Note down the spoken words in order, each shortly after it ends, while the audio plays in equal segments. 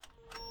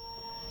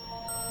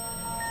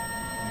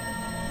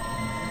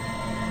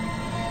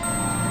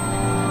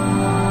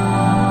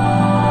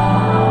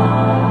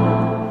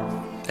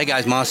Hey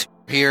guys, Moss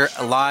here,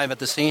 live at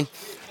the scene.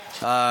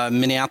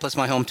 Minneapolis,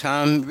 my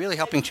hometown, really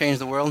helping change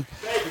the world.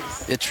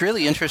 It's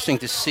really interesting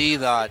to see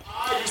that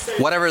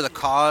whatever the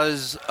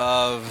cause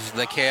of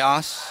the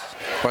chaos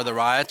or the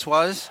riots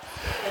was,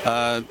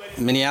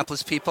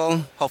 Minneapolis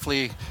people,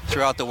 hopefully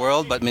throughout the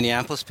world, but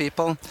Minneapolis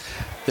people,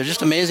 they're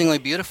just amazingly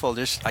beautiful.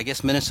 I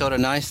guess Minnesota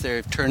Nice,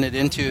 they've turned it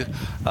into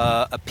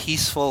a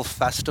peaceful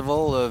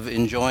festival of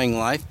enjoying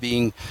life,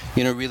 being,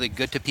 really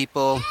good to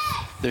people.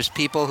 There's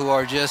people who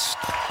are just,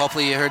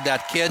 hopefully you heard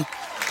that kid,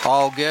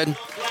 all good.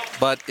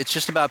 But it's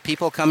just about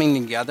people coming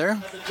together.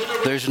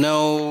 There's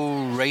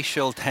no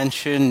racial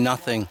tension,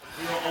 nothing.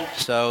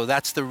 So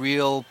that's the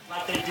real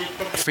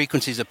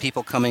frequencies of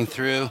people coming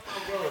through.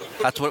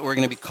 That's what we're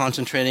going to be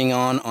concentrating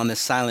on this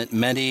silent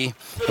medi.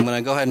 I'm going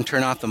to go ahead and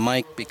turn off the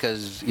mic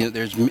because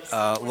there's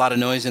a lot of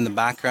noise in the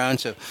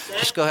background. So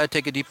just go ahead,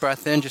 take a deep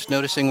breath in, just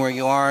noticing where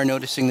you are,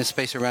 noticing the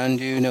space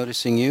around you,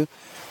 noticing you.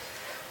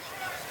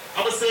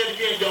 I'm going to say it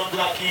again, Young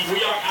Black King.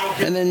 We are out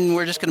here. And then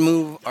we're just going to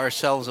move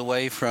ourselves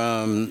away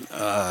from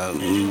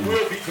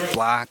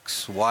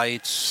blacks,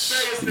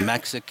 whites,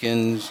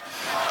 Mexicans,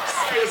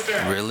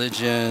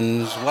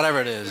 religions, whatever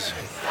it is.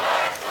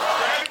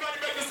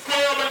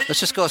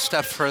 Let's just go a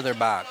step further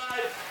back.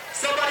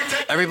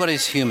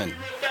 Everybody's human.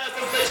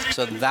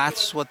 So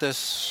that's what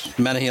this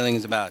meta healing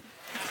is about.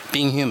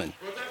 Being human.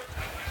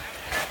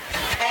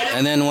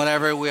 And then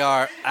whatever we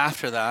are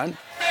after that,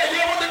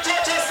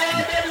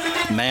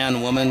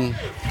 man, woman,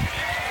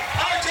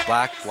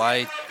 black,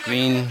 white,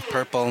 green,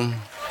 purple,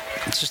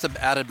 it's just an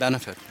added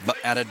benefit,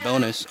 added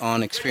bonus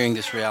on experiencing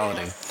this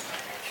reality.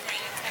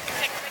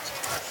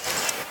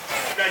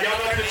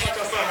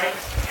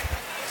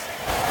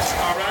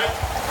 All right?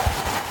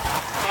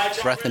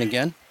 Breath in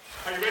again.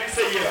 Are you ready to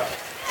say yeah?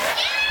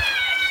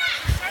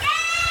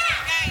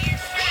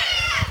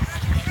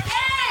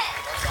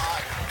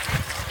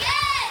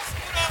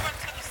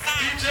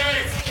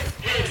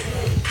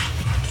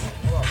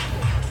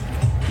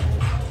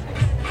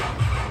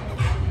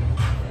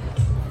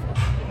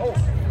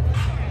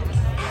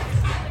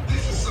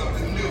 This is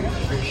something new.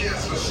 The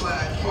Casper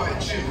Slide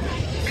Part 2,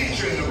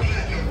 featuring the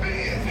Platinum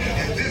Band.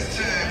 And this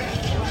time,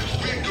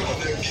 we're gonna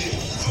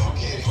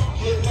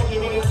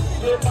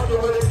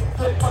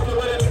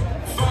get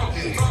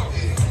funky.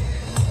 Funky.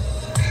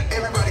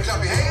 Everybody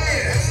clap your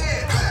hands.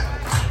 Clap,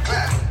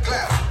 clap,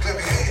 clap, clap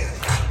your hands.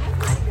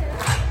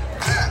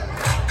 Clap,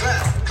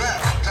 clap, clap,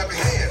 clap your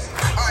hands.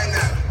 All right,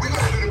 now, we're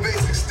gonna do the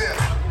basic step.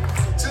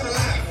 To the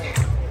left.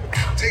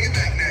 Take it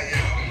back now,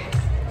 y'all.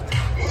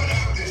 One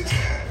up this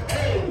time.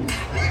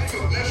 Right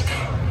foot, let's go.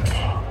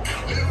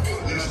 Left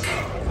foot, let's go.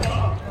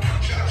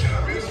 Cha-cha,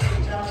 real slow.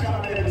 Cha-cha,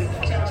 baby.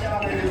 Cha-cha,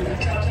 baby.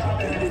 Cha-cha,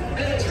 baby.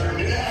 Turn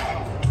it out.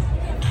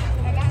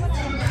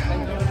 To the left.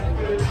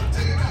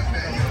 Take it back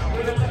now, y'all.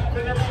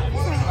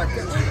 One up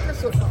this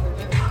time.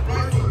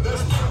 Right foot,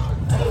 let's go.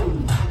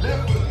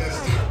 Left foot, let's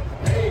go.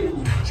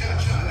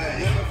 Cha-cha, now,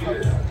 y'all.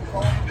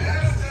 Now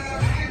it's time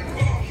to get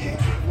funky.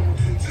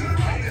 To the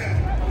right now.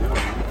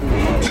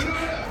 To the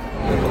left.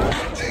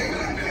 Take it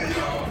back now,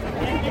 y'all.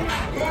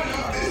 One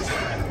up this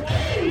time.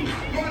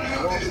 One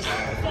up this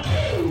time.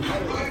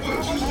 Right foot,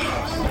 two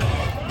stops.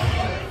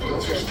 Left foot,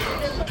 two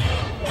stops.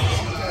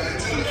 Slide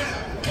to the left.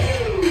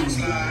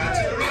 Slide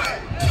to the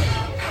right.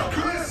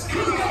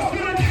 Crisscross.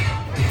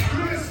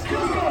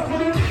 Crisscross.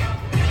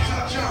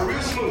 Cha-cha,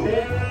 real slow.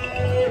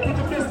 Put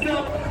the fist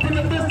up. Put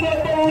the fist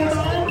up on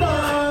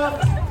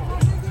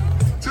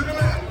To the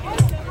left.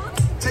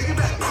 Take it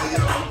back now,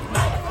 y'all.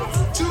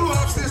 Two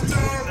hops this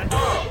time. Two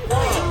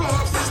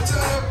hops this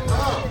time.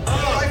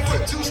 Right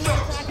foot, two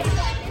stomps.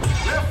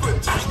 Left foot,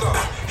 two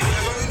stomps.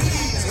 Hands on your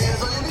knees.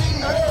 Hands on your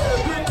knees.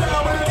 Get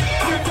down with it.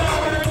 Get down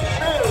with it.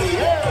 Hey,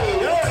 hey,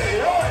 hey,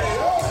 hey.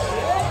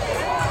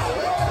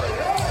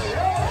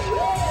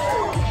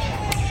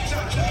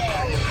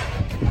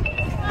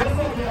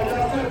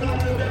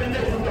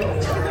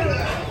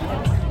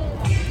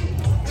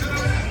 To the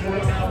left.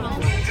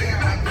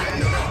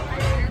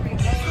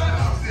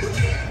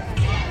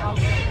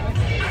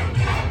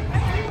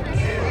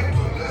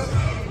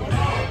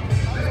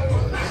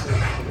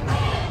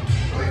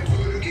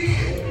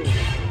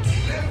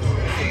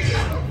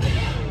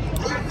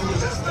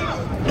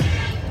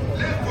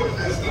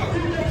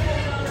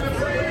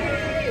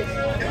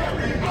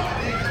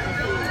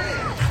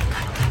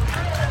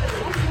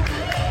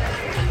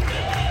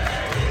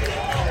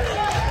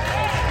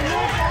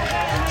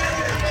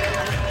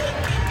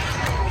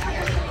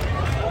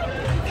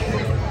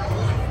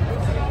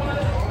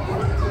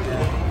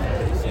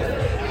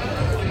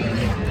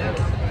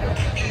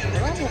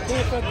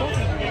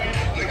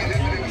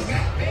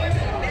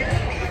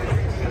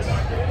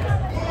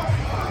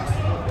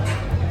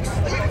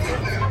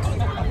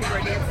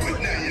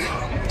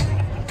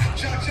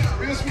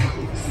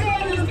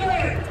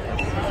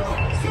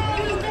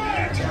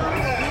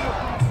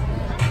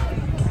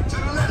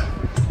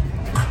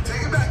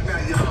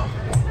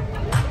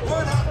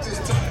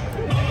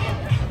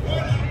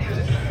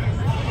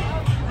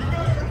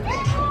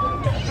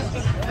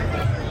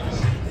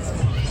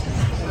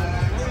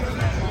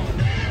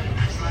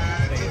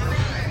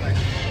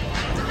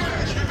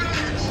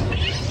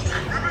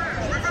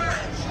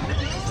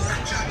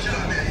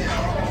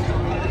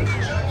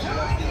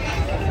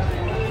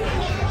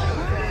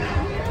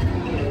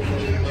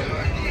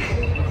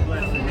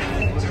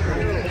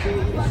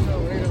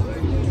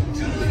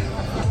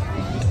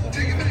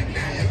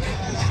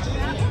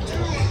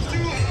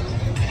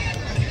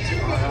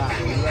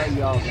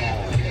 y'all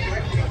guys.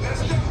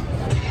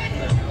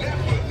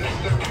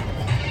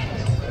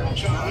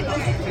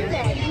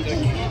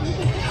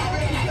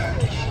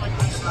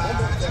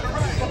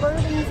 The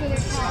bourbons that are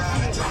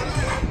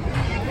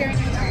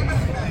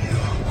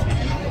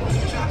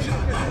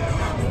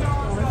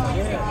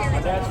My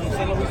dad's from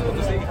St. Louis,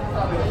 Tennessee.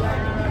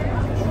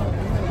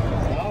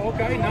 Oh,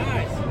 okay,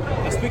 nice.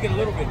 I'm speaking a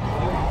little bit.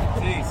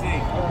 See.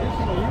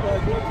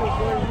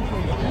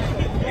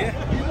 Yeah.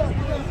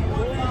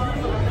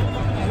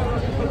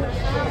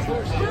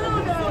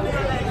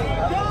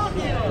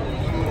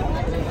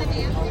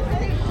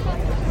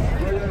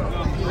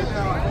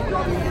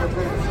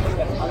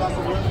 I got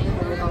some young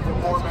people that come from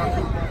more about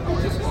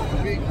this is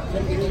big.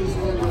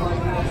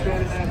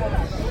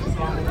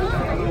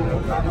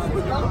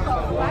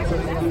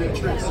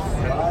 Tricks.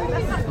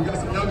 We got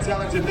some young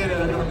talented men that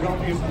are going to go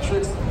use some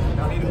tricks. I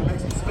need to make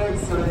some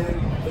space so they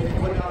can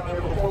put down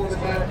their performance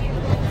back.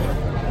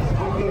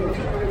 I'm going to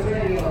keep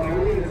entertaining y'all. We're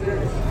going to take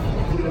this.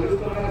 This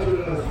don't happen to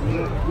us.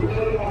 We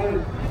know y'all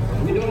hurt.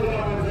 We know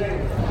y'all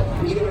entertaining.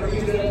 We're going to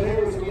use that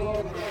paper so long.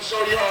 We're going to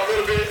show y'all a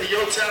little bit of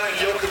your talent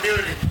in your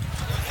community.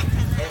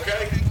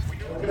 Okay?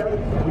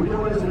 We're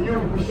doing this for you.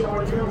 We're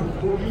showing you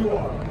who you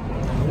are.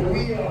 Who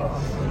we are.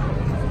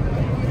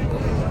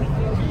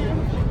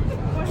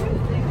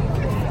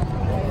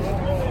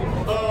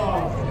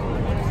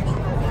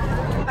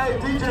 Hey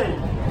DJ,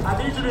 I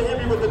need you to hit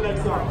me with the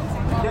next song.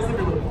 Yes, hit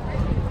me with it.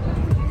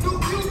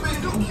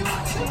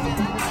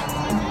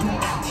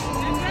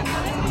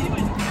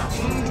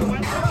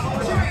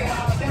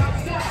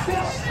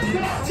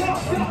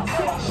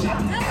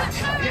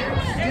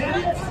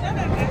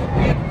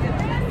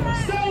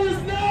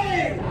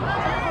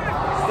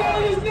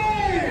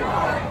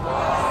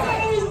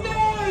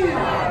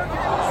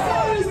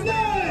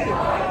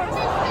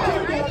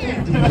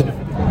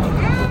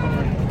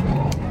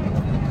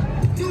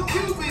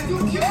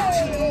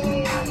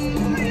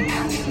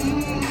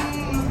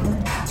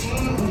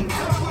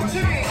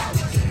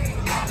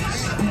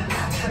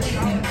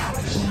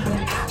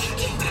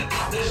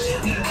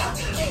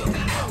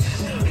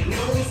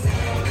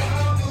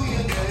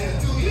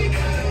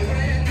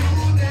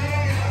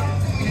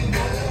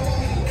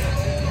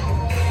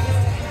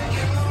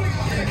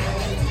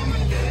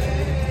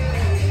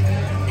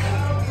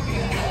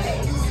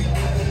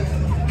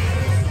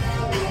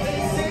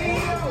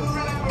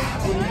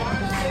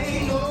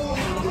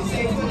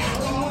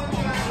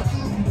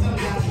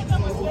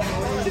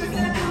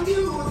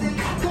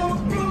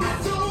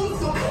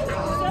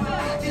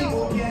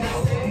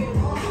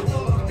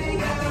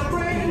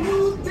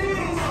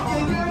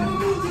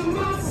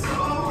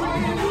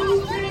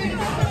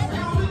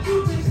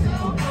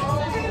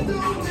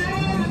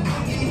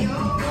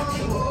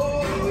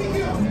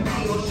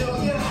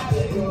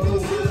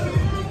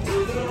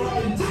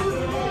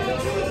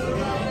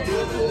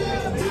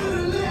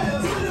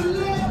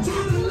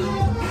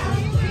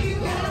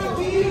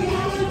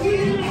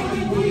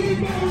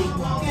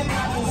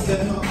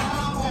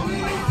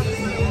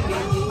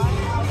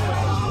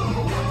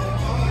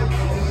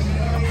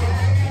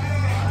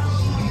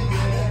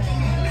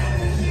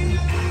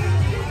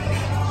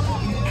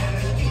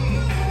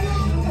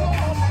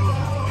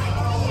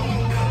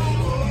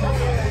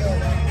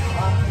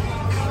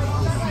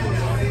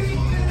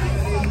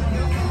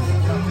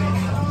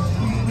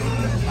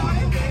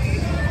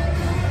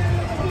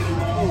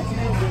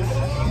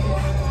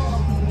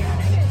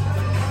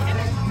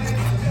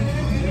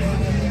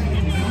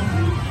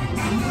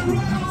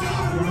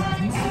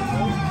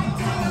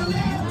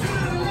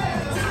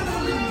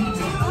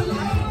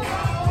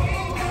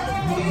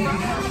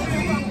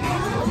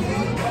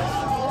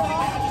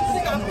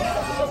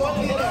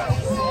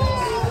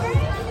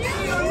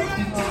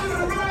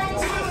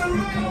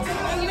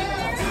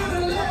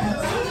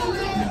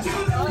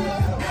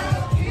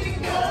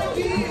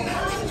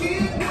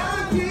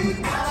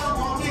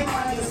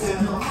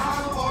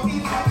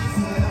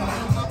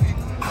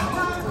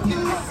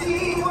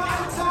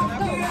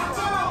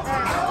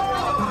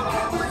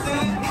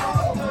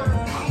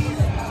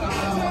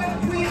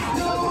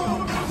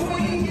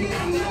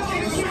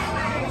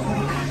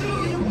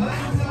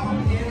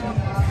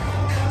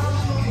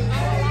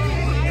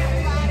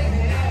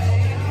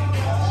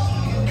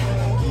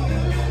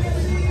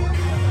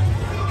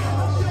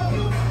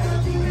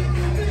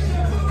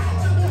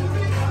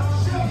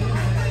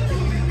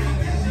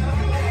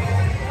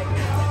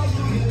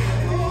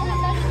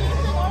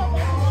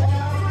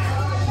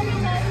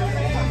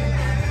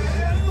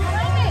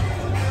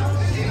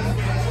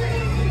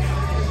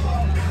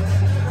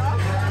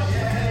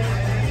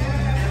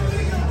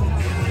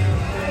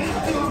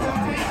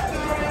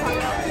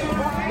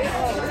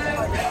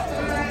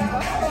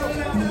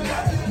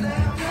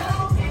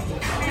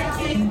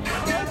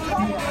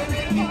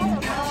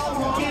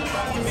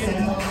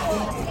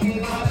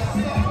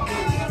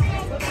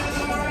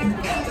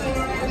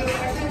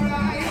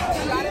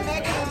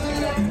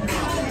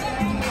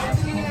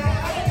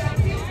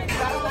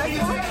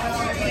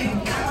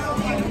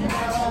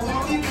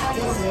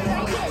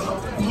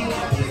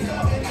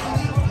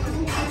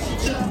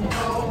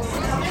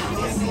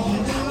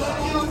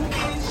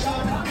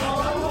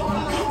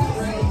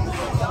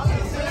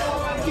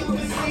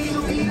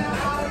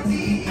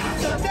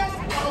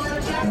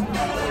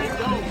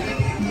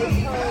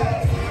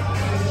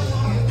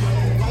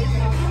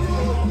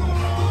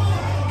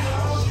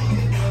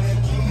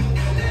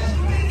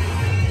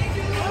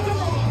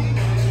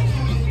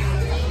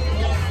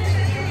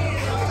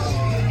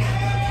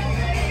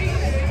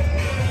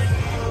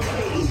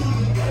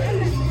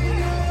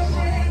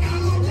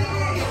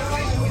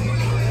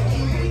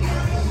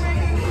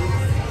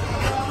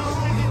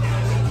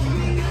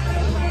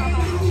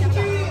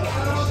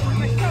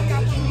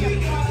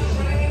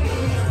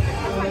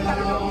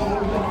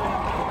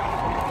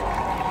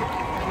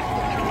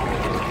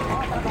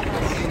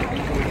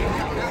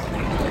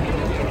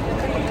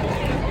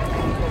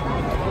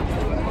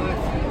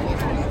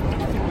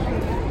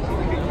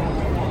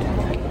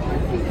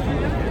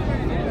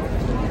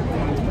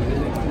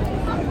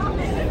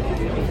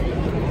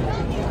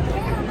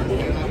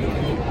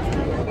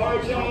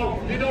 right,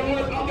 y'all. You know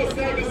what? I'm gonna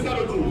save the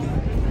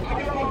 70s.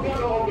 I got my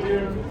brother over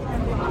here.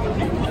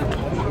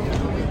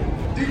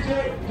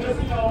 DJ, just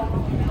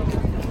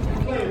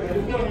play it, man.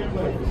 Just go ahead and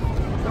play it.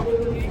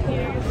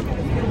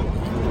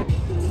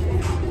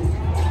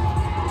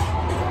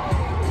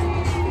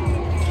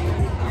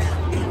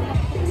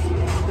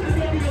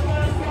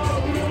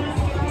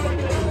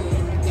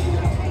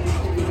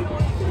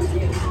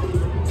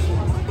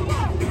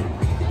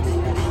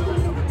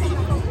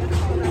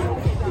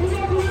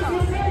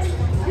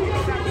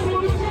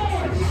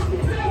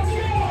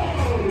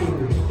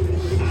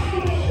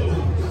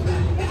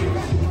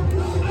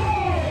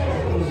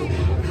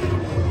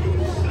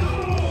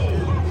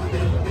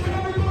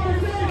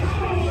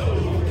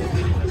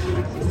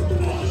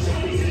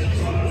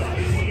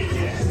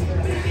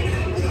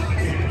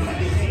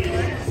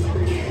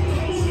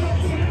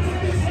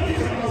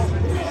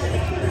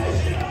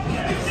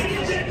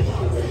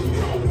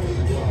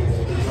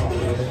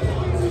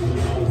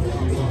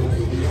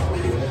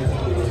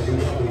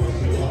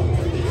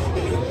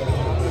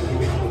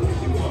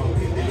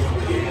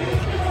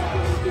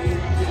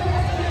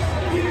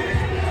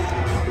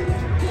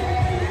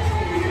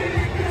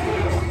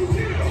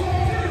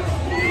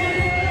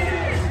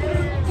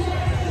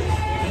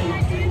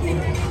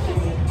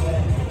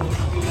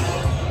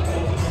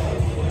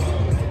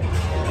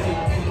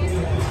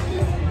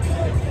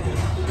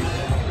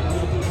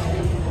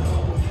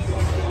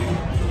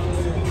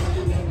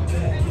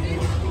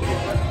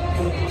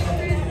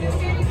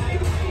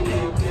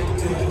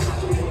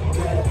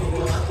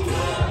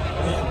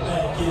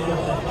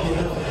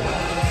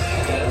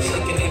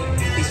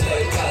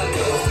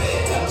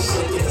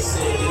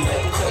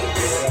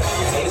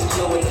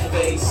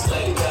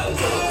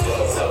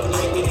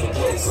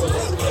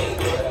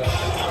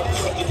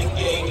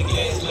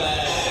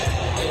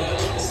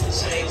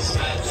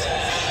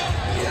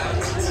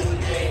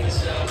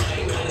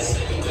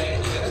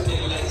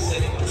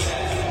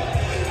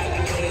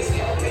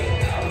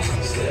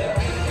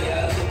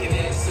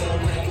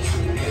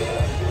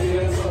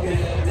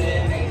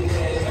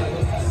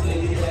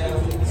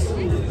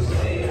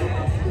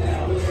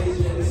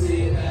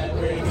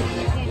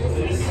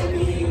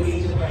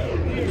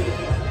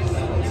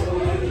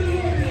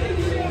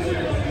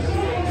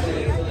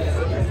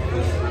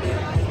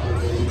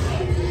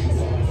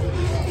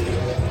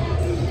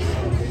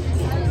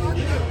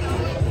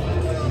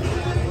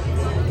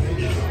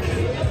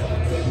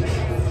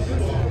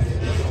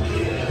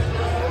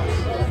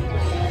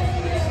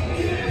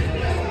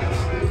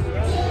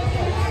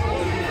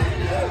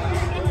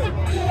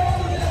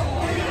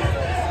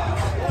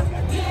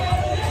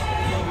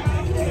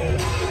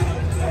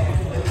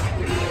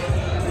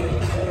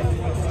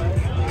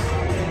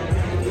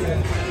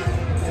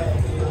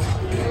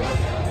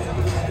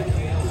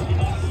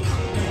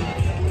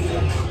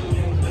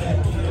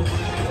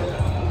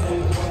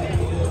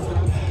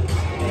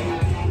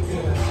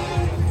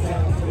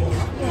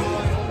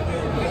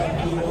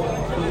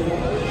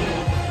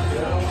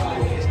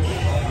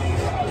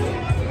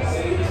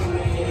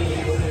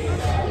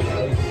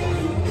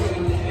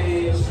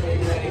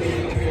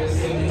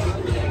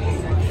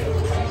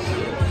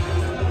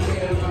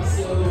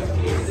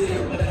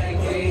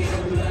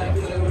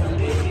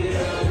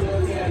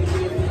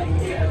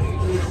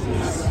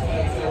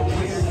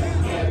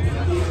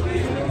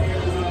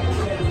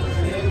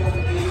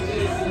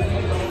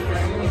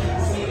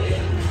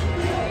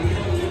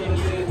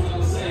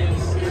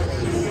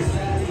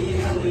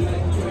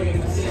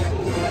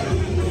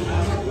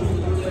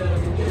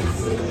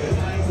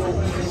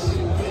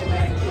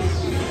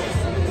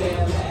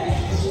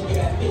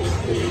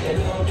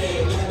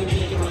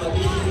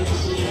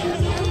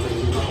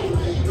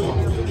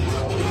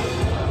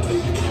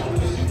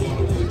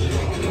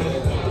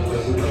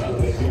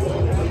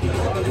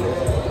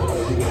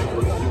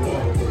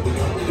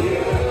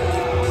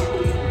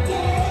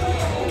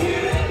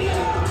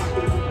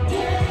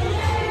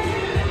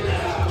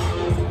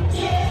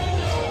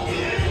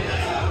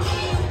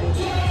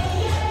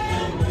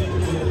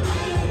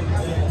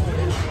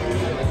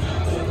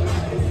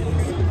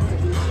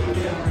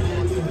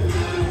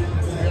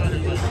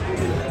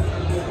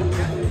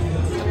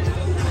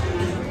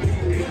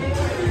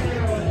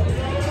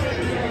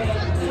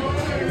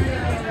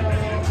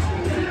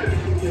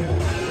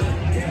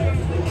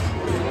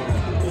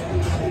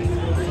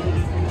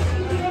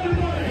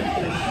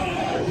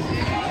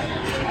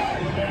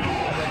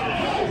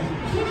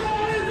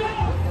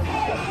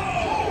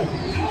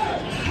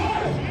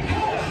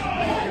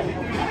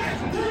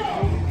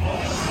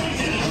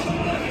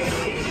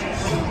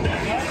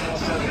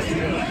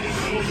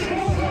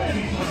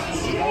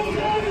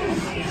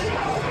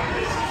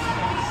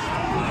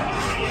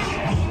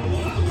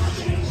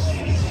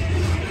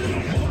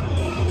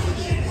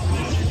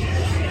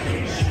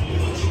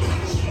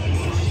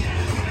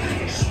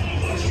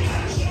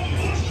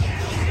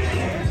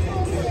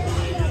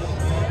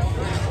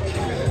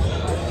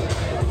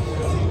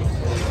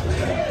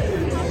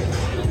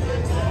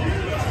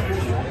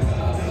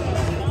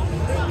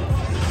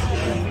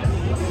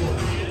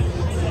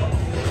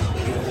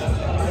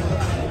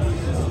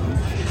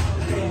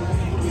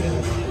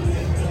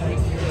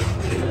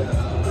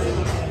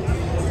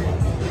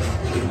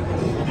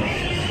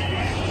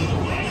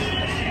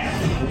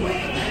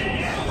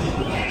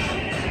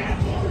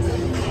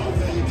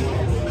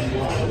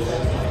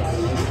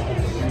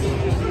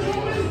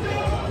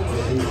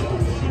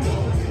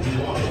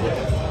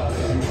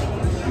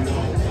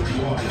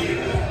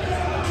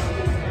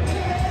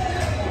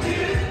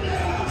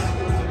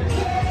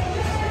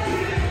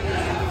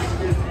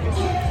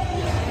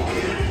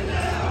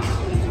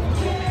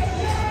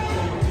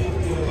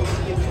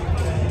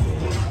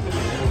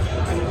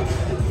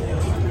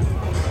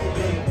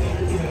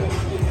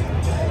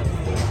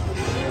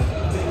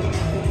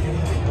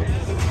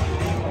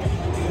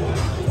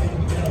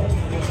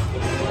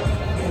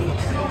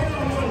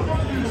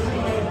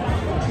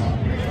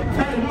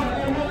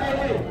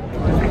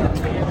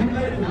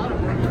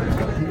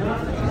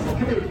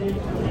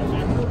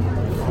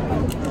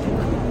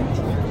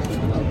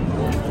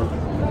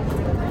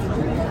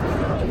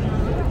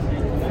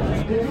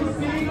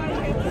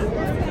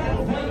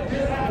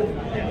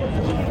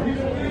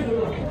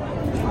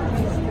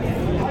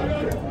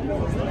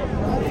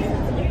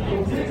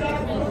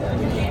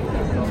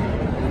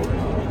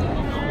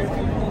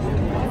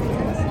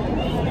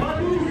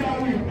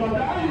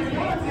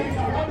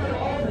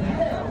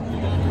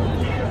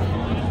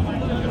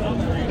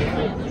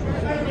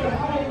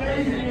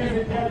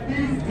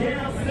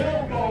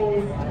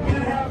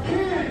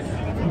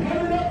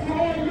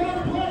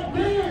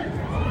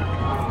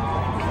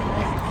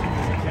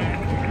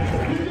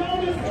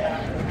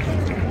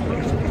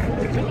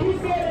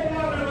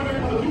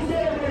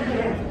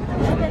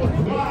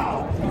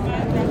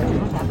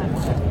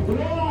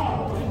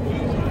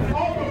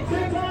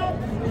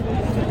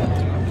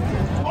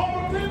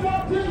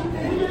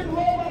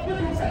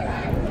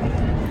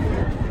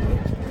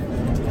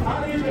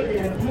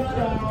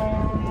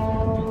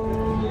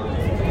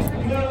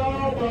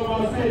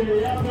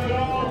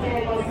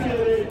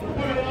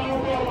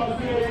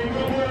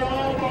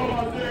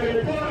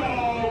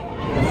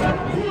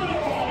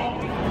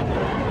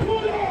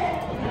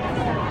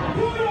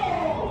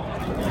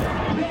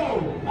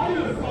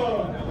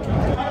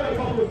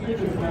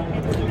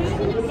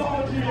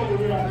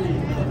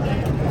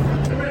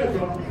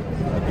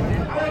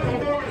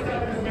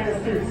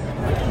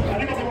 I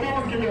think some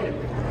mamas get ready.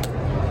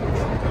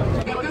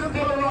 Now this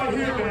brother right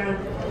here, man,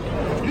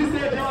 you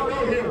said y'all go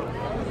here.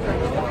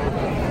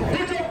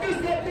 Put your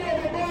fist up there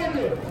behind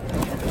you.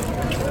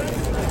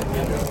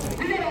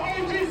 We got an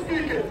OG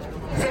speaking,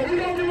 so we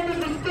don't give him his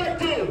respect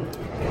too.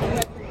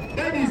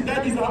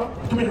 Daddy's up.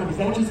 Come here, honey.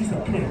 I want you to see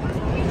something. Come here.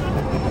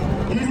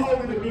 He's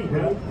older than me,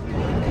 bro.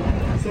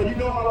 So you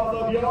know how I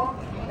love y'all?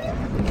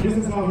 This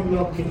is how he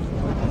loved me.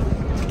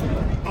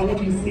 I want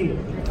you to see it.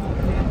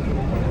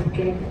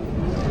 Okay?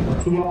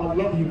 So I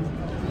love you.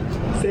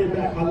 Say it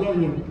back. I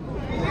love you.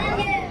 Love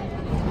you.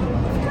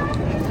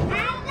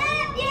 I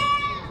love you.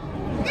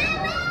 I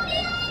love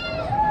you.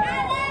 I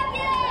love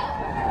you.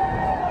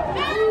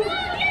 I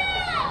love you.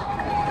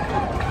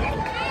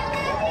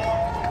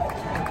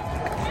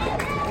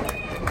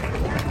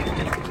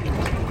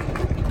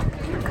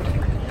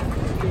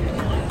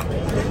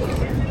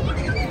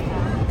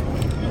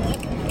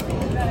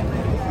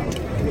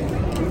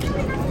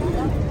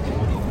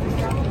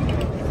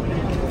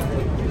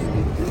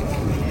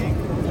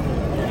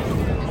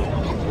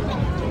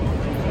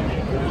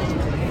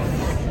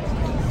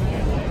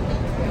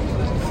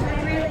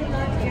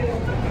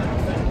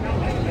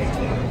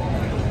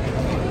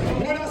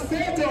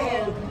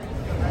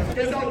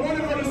 Is I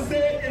wanted her to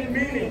say it in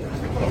meaning. A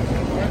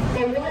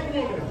white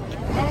woman,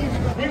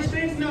 which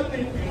means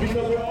nothing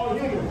because we're all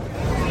human.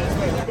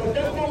 But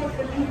that moment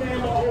for you, man,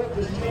 I hope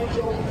just change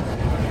your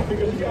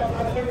because you got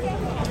black friends.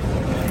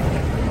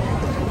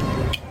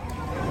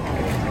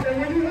 And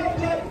when you have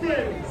black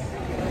friends,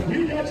 we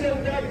got your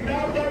back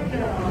now right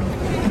now.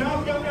 Now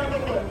back down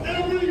for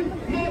every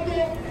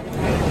mother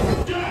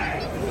day.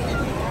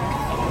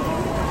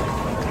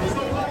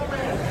 So black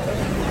man,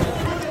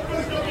 put your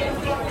fist up in this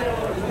black man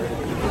right now.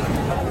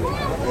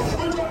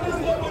 Put your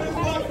fist up on this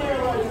black man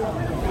right now.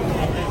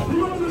 You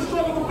went to the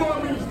struggle before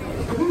me.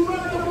 If you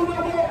ran up on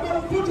that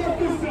wall, put your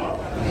fist up.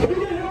 If you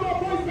can hear my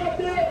voice back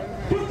there,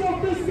 put your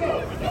fist up.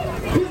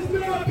 This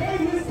man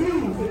paid his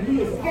dues and he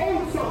is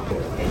owed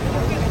something.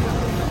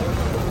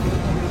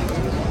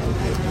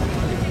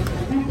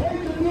 He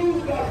paid the dues,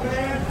 black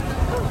man.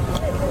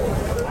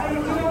 And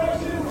the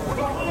generation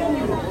behind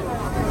you.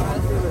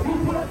 You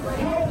put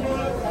your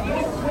blood,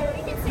 your sweat,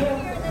 your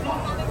life.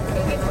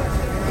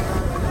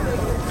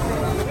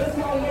 That's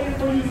why I'm waiting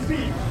for you to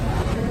speak.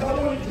 Because I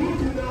want you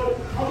to know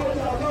how much I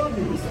love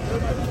you.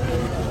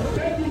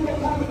 Thank you for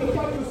having the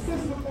fucking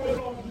system for as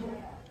long as you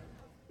have.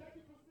 Thank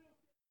you for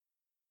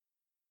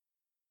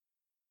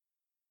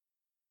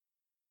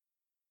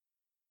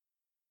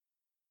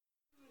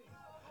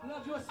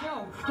Love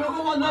yourself. Don't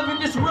go on loving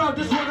this world.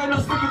 This world got no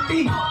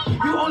sympathy.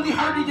 You only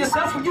hurting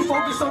yourself when you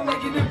focus on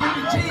making it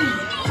energy.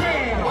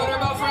 Yeah. What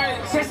about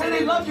friends? They say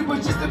they love you,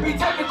 but just to be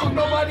technical,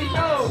 nobody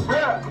knows.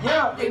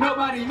 Yeah. And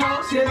nobody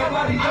knows. Yeah,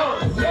 nobody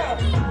knows.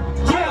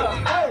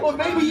 Yeah. Or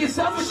maybe you're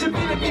selfish to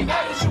me to be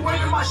mad that you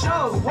went to my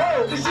show.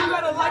 Cause you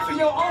got a life of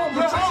your own.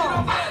 But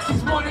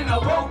this morning I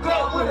woke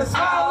up with a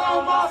smile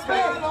on my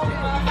face.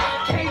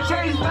 Can't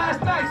change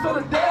last night, so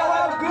today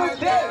I'll have a good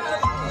day.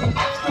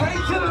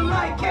 Straight to the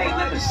light, can't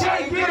let the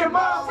shade get in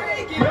my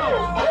way.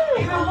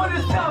 Even when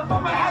it's tough,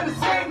 I'ma have the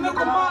same look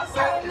on my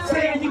face.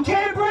 Saying you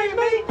can't bring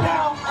me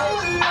down.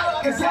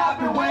 Cause I've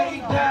been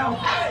way down.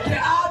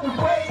 Yeah, I've been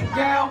way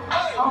down.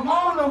 I'm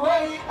on the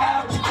way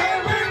out. You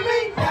can't bring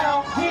me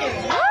down.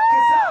 Yeah.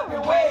 Cause I've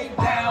been way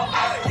down.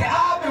 Yeah,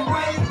 I've been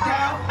way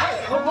down.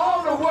 I'm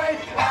on the way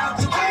out.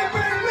 You can't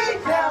bring me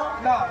down.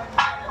 Nah.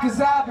 Cause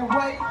I've been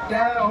way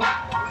down.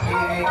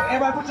 Yeah.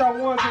 Everybody put your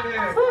ones in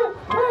there.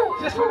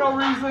 Just for no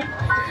reason.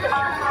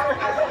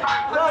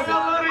 Got a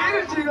lot of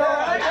energy though,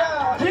 right?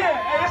 Yeah,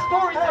 hey, it's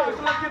story time,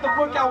 so let's get the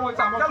book out one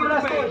time. Tell me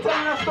that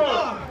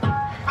story.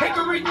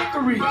 Hickory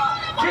dickory,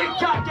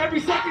 tick-tock, every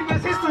second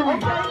is history.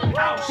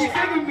 Ow, she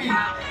figured me.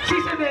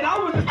 She said that I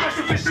was a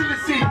special fish in the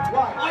sea.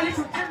 Are you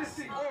from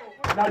Tennessee?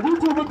 Now you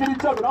two look at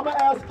each other. I'm gonna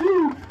ask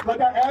you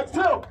like I asked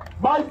him.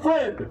 My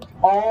friend,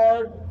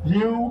 are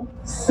you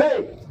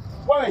safe?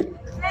 Wait.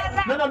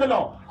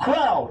 No.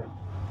 Crowd.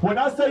 When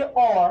I say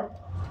are,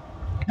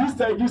 you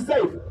say you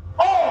safe.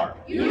 Are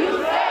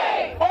you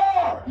safe?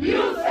 Are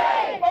you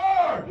safe?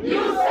 Are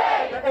you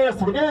safe? The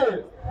answer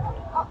is.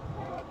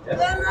 No.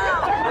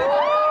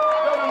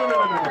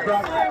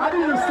 I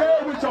need you to say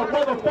it with your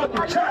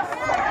motherfucking chest.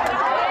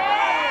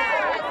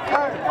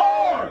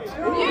 Are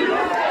you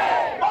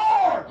safe?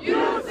 Are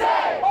you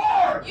safe?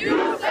 Are you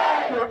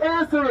safe? Your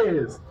answer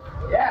is.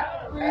 Yeah.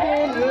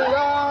 Breathe in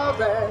love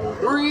and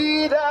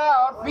breathe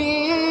out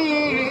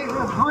fear.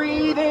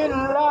 Breathe in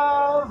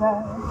love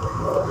and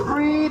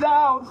breathe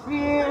out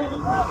fear.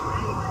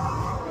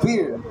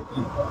 Fear.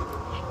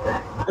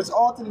 It's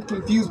often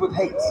confused with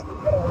hate,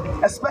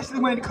 especially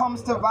when it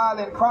comes to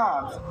violent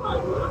crimes.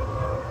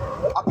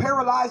 I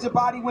paralyze your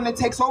body when it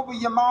takes over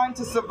your mind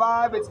to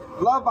survive. It's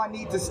love I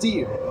need to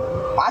steer.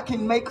 I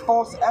can make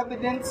false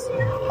evidence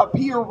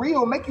appear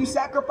real, make you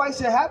sacrifice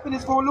your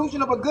happiness for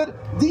illusion of a good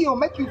deal,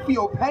 make you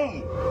feel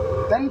pain,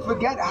 then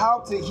forget how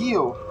to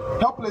heal.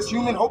 Helpless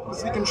human,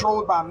 hopelessly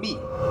controlled by me.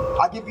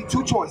 I give you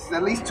two choices,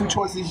 at least two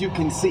choices you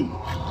can see.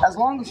 As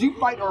long as you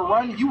fight or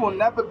run, you will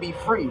never be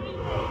free.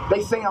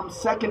 They say I'm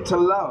second to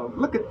love.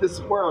 Look at this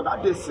world,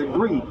 I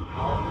disagree.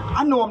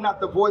 I know I'm not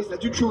the voice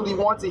that you truly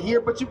want to hear,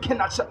 but you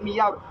cannot shut me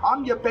out.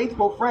 I'm your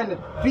faithful friend,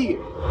 Fear.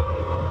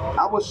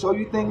 I will show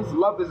you things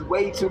love is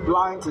way too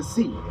blind to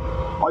see.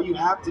 All you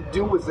have to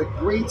do is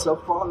agree to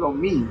follow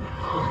me.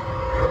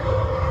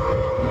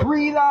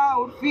 Breathe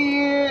out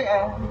fear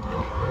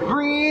and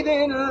breathe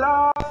in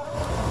love.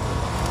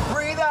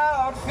 Breathe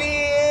out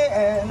fear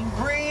and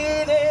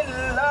breathe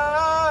in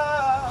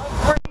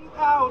love. Breathe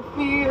out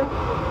fear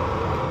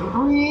and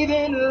breathe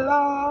in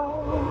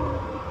love.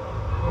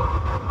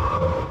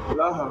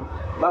 Love,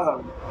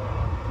 love,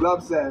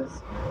 love says,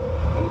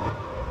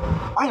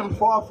 I am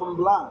far from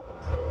blind.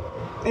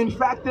 In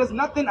fact, there's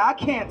nothing I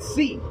can't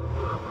see.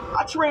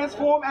 I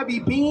transform every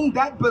being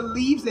that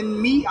believes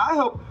in me. I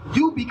help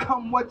you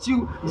become what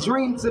you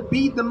dream to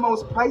be, the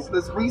most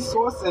priceless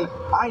resource, and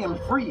I am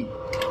free.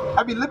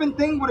 Every living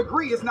thing would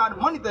agree it's not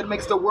money that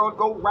makes the world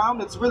go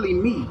round, it's really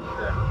me.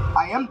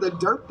 I am the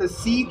dirt, the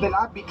seed, then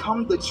I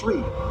become the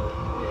tree.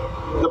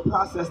 The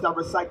process that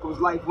recycles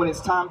life when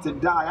it's time to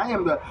die. I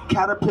am the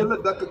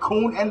caterpillar, the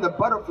cocoon, and the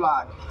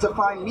butterfly. To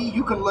find me,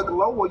 you can look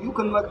low or you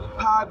can look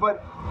high,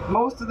 but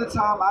most of the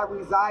time I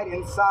reside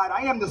inside.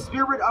 I am the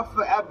spirit of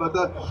forever,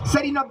 the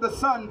setting of the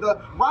sun,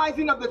 the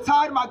rising of the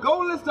tide. My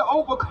goal is to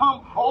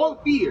overcome all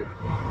fear.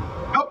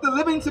 Help the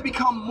living to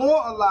become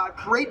more alive.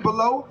 Create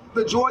below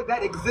the joy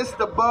that exists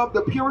above,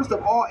 the purest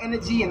of all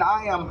energy, and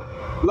I am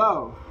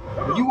love.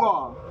 You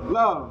are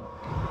love.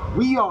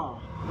 We are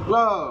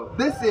love.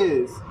 This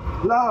is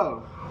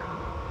love.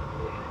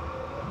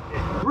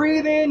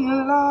 Breathe in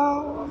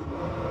love.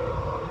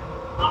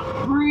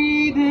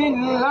 Breathe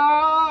in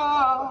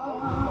love.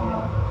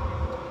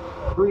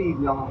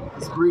 Breathe, y'all.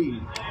 Let's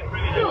breathe.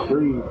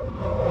 Breathe.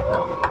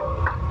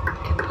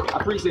 I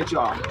appreciate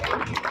y'all.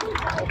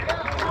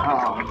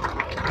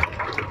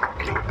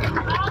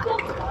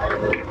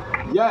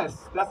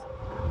 Yes, that's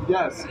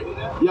yes.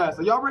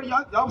 Are y'all ready?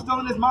 Y'all still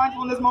in this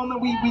mindfulness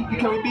moment?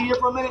 Can we be here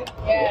for a minute?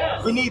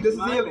 Yes. We need this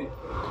is healing.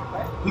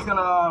 He's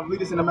gonna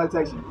lead us in a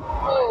meditation.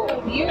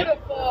 Oh,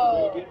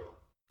 beautiful.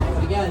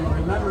 Again,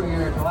 remember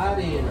you're a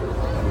gladiator,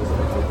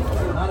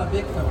 not a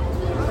victim.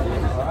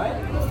 All right?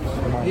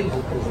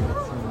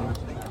 Peace.